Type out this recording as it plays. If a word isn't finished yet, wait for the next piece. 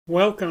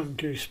Welcome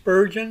to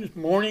Spurgeon's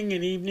Morning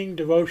and Evening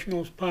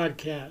Devotionals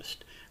Podcast.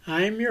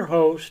 I am your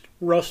host,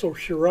 Russell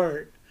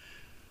Sherrard.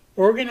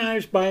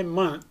 Organized by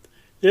month,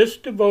 this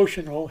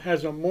devotional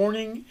has a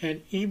morning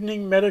and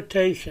evening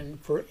meditation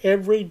for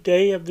every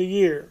day of the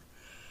year.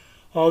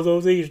 Although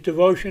these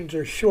devotions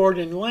are short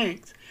in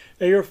length,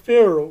 they are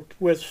filled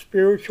with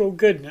spiritual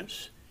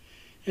goodness.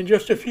 In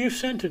just a few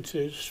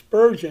sentences,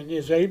 Spurgeon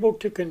is able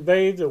to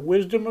convey the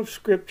wisdom of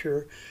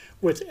Scripture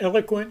with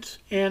eloquence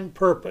and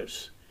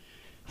purpose.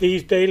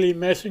 These daily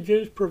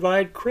messages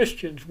provide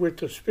Christians with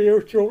the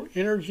spiritual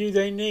energy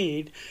they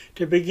need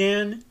to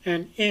begin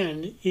and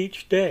end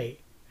each day.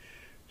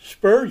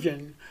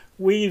 Spurgeon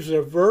weaves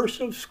a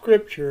verse of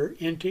Scripture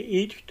into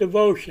each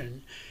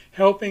devotion,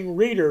 helping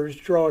readers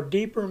draw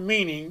deeper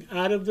meaning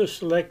out of the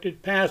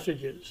selected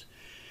passages.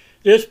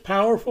 This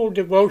powerful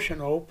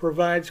devotional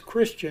provides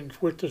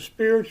Christians with the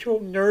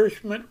spiritual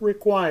nourishment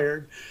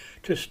required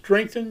to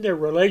strengthen their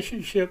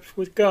relationships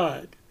with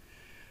God.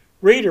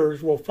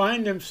 Readers will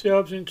find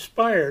themselves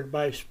inspired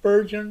by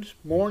Spurgeon's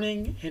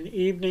morning and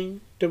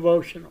evening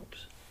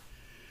devotionals.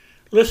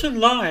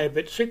 Listen live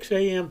at 6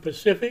 a.m.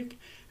 Pacific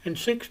and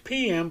 6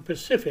 p.m.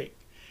 Pacific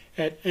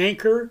at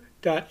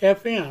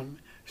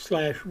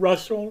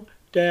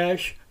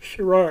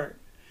anchor.fm/Russell-Sherrard.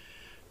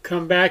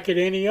 Come back at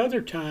any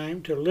other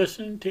time to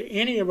listen to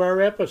any of our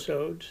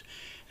episodes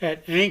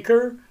at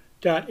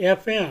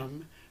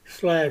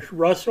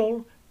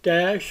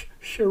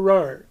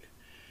anchor.fm/Russell-Sherrard.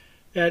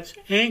 That's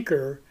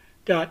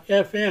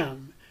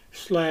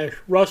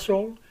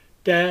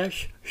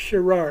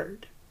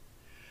anchor.fm/Russell-Sherrard.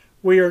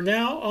 We are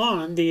now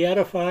on the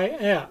Edify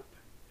app.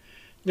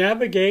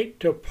 Navigate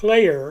to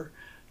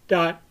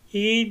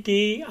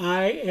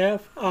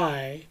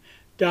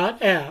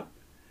player.edifi.app,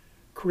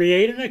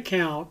 create an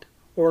account,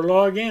 or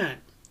log in.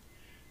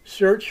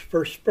 Search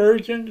for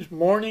Spurgeon's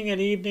Morning and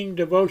Evening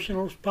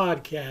Devotionals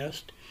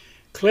Podcast,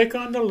 click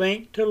on the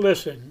link to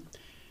listen,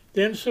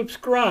 then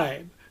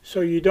subscribe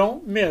so you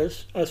don't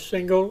miss a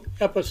single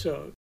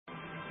episode.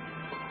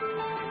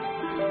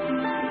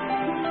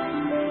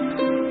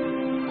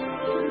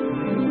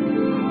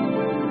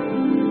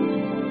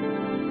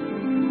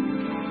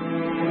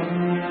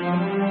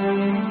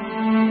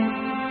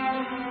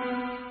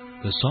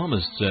 The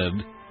psalmist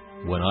said,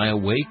 "When I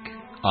awake,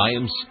 I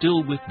am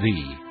still with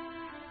Thee."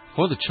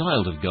 For the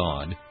child of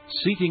God,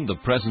 seeking the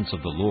presence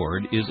of the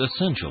Lord is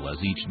essential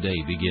as each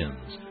day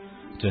begins.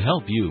 To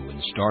help you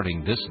in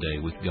starting this day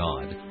with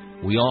God,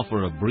 we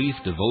offer a brief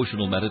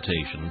devotional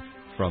meditation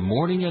from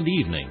Morning and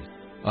Evening,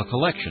 a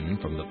collection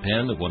from the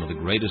pen of one of the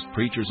greatest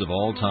preachers of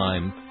all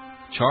time,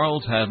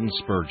 Charles Haddon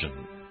Spurgeon.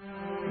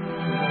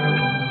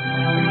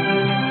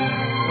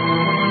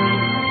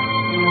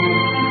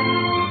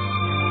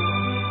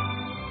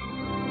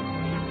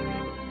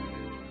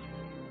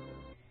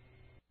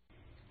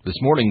 This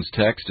morning's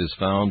text is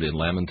found in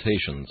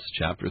Lamentations,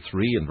 chapter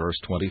 3 and verse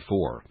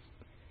 24.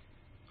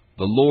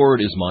 "The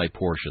Lord is my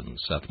portion,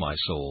 saith my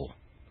soul."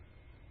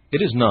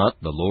 It is not,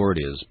 "The Lord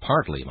is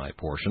partly my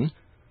portion,"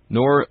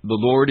 nor "The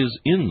Lord is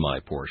in my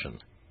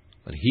portion,"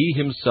 but He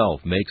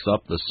Himself makes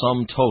up the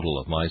sum total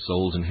of my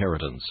soul's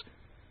inheritance.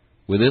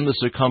 Within the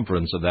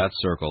circumference of that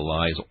circle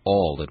lies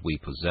all that we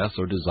possess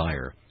or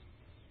desire.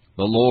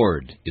 The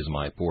Lord is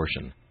my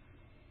portion,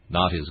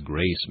 not His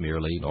grace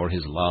merely, nor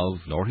His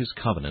love, nor His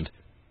covenant,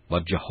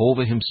 but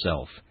Jehovah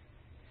Himself.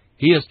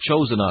 He has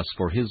chosen us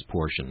for His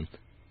portion,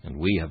 and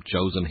we have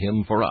chosen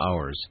Him for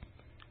ours.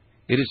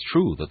 It is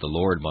true that the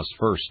Lord must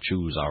first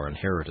choose our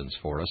inheritance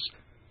for us,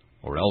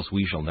 or else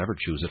we shall never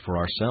choose it for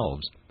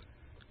ourselves.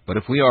 But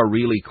if we are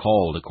really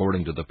called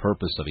according to the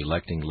purpose of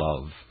electing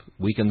love,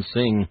 we can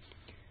sing,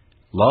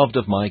 "Loved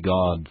of my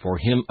God, for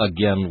Him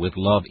again with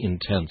love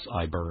intense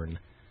I burn.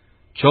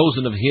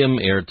 Chosen of Him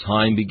ere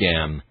time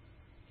began,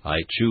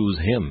 I choose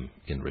Him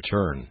in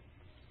return."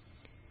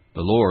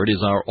 The Lord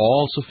is our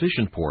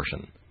all-sufficient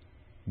portion.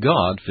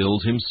 God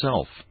fills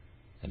Himself,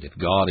 and if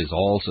God is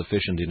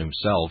all-sufficient in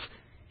Himself,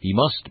 He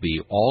must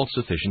be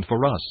all-sufficient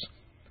for us.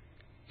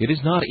 It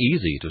is not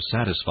easy to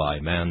satisfy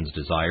man's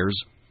desires.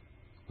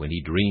 When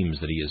he dreams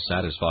that he is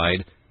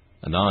satisfied,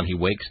 anon he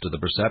wakes to the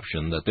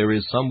perception that there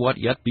is somewhat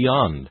yet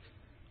beyond,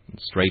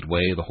 and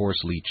straightway the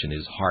horse-leech in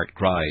his heart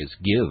cries,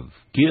 "Give,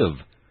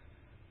 give!"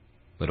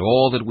 But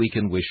all that we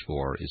can wish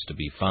for is to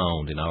be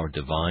found in our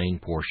divine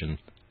portion,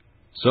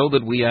 so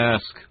that we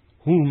ask,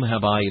 "Whom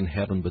have I in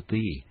heaven but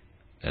Thee?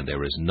 And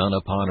there is none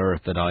upon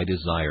earth that I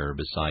desire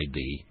beside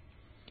Thee."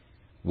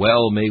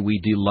 Well may we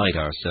delight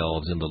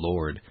ourselves in the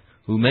Lord,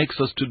 who makes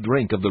us to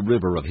drink of the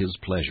river of His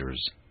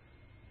pleasures.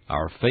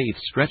 Our faith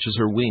stretches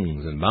her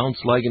wings and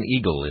mounts like an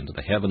eagle into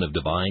the heaven of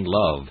divine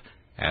love,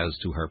 as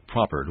to her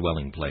proper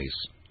dwelling place.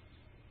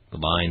 The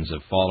lines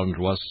have fallen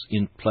to us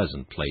in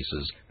pleasant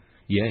places.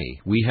 Yea,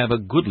 we have a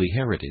goodly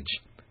heritage.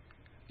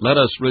 Let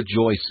us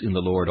rejoice in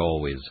the Lord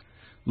always.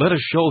 Let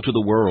us show to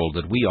the world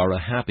that we are a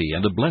happy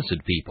and a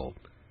blessed people,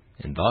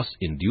 and thus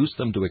induce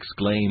them to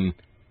exclaim,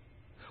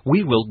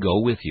 "We will go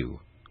with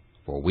you,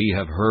 for we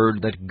have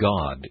heard that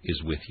God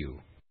is with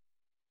you."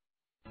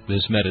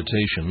 This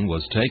meditation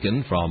was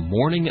taken from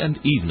Morning and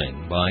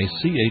Evening by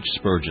C.H.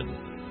 Spurgeon.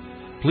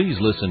 Please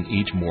listen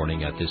each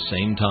morning at this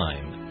same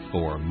time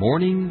for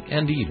Morning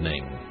and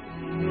Evening.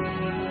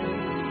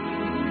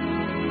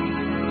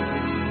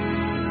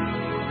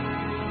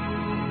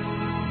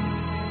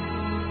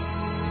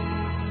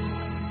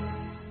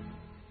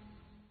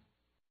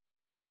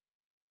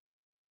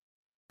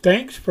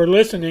 Thanks for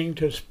listening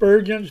to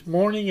Spurgeon's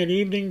Morning and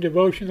Evening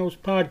Devotionals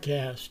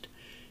podcast.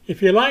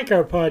 If you like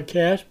our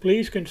podcast,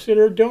 please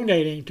consider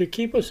donating to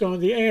keep us on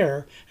the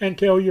air and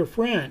tell your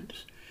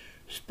friends.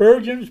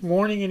 Spurgeon's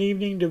Morning and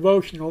Evening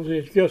Devotionals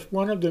is just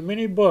one of the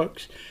many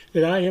books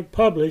that I have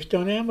published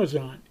on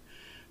Amazon.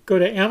 Go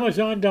to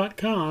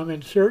Amazon.com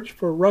and search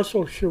for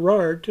Russell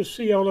Sherrard to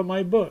see all of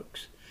my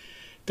books.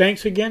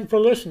 Thanks again for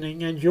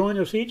listening, and join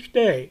us each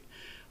day,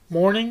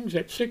 mornings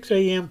at 6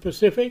 a.m.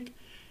 Pacific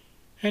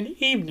and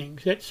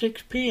evenings at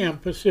 6 p.m.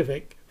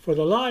 Pacific for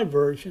the live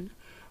version,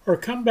 or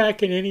come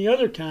back at any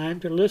other time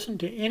to listen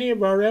to any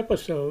of our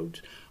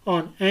episodes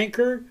on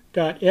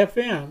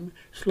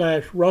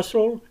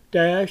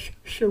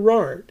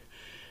anchor.fm/Russell-Sherrard.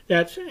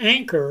 That's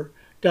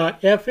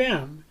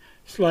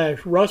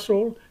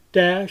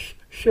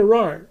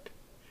anchor.fm/Russell-Sherrard.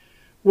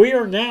 We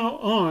are now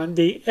on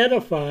the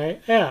Edify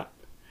app.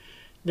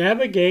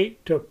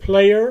 Navigate to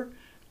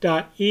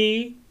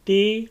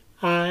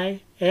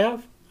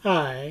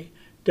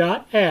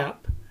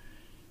player.edifi.app.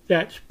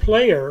 That's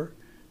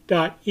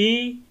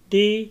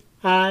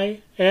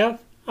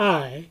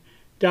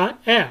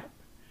player.edifi.app.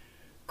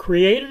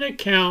 Create an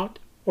account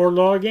or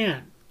log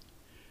in.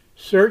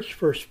 Search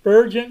for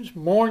Spurgeon's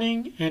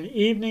Morning and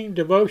Evening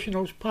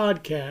Devotionals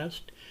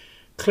podcast.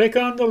 Click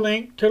on the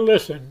link to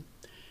listen,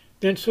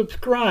 then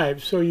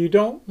subscribe so you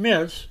don't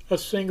miss a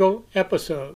single episode.